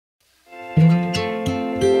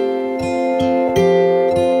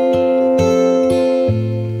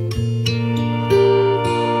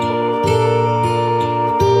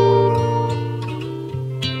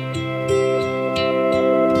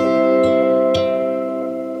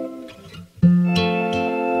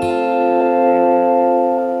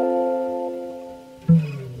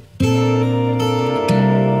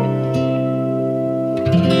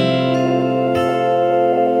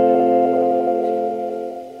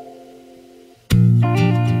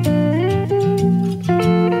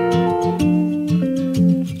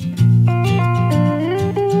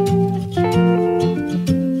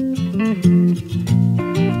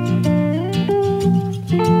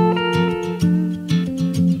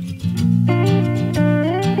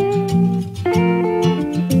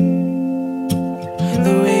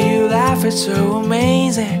it's so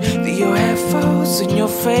amazing that you have folds in your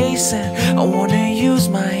face, and I wanna use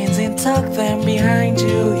my hands and tuck them behind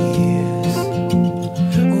your ears.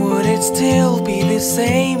 Would it still be the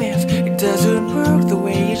same if it doesn't work the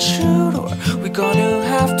way it should? Or we're gonna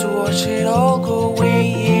have to watch it all go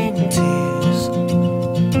away in tears?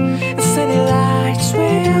 And city lights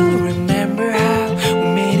will remember how we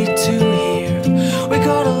made it to here. We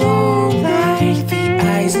got along like the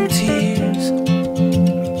eyes and tears.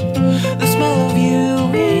 The smell of you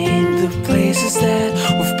in the places that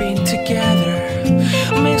we've been together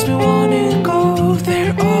makes me wanna go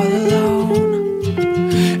there all alone.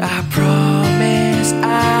 I promise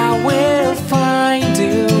I will find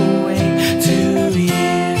a way to you.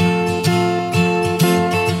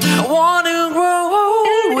 I wanna grow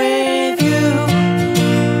old with you,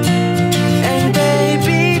 and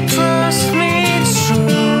baby, trust me, it's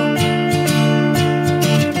true.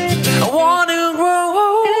 I wanna grow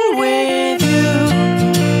old with you,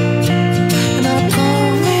 and I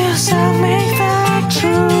promise I'll make that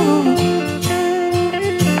true.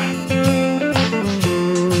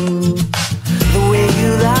 The way you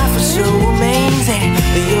laugh is so amazing,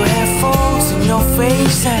 that you have folds in your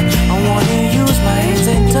face, and I wanna use my hands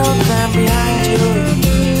and tuck them behind your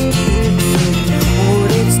ears.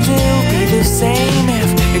 Would it still be the same if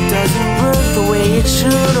it doesn't work the way it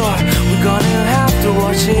should? Or we're gonna have to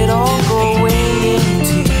watch it all go away in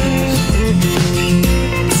tears?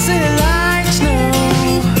 City lights know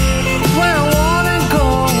where I wanna go,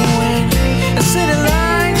 and city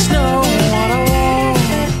lights know what I want.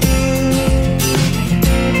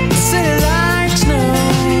 City lights know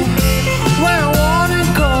where I wanna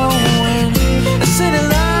go, and city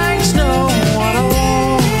lights know what I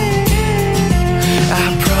want. I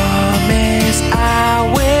promise I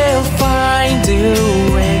will find a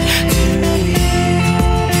way to you.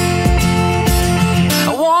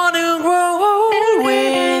 I wanna grow old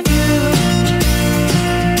with you,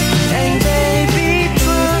 and baby,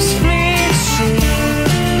 trust me, it's true.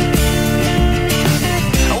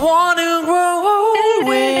 I wanna grow old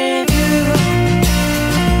with you,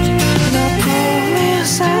 and I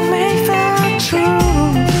promise I'll make that true.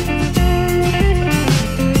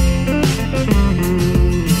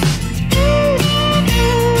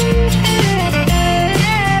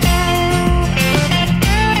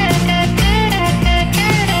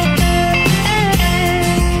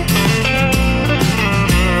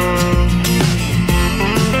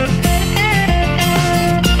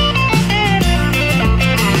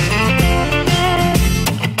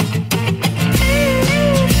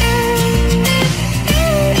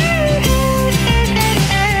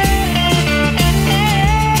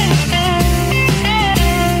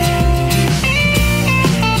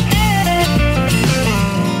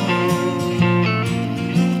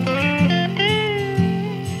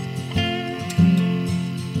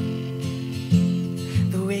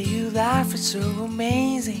 The way you laugh is so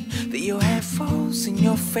amazing, that you have folds in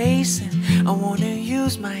your face, and I wanna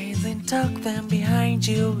use my hands and tuck them behind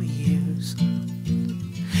your ears.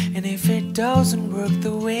 And if it doesn't work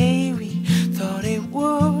the way we thought it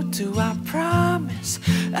would, do I promise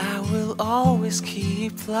I will always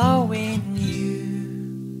keep loving you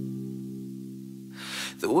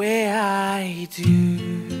the way I do.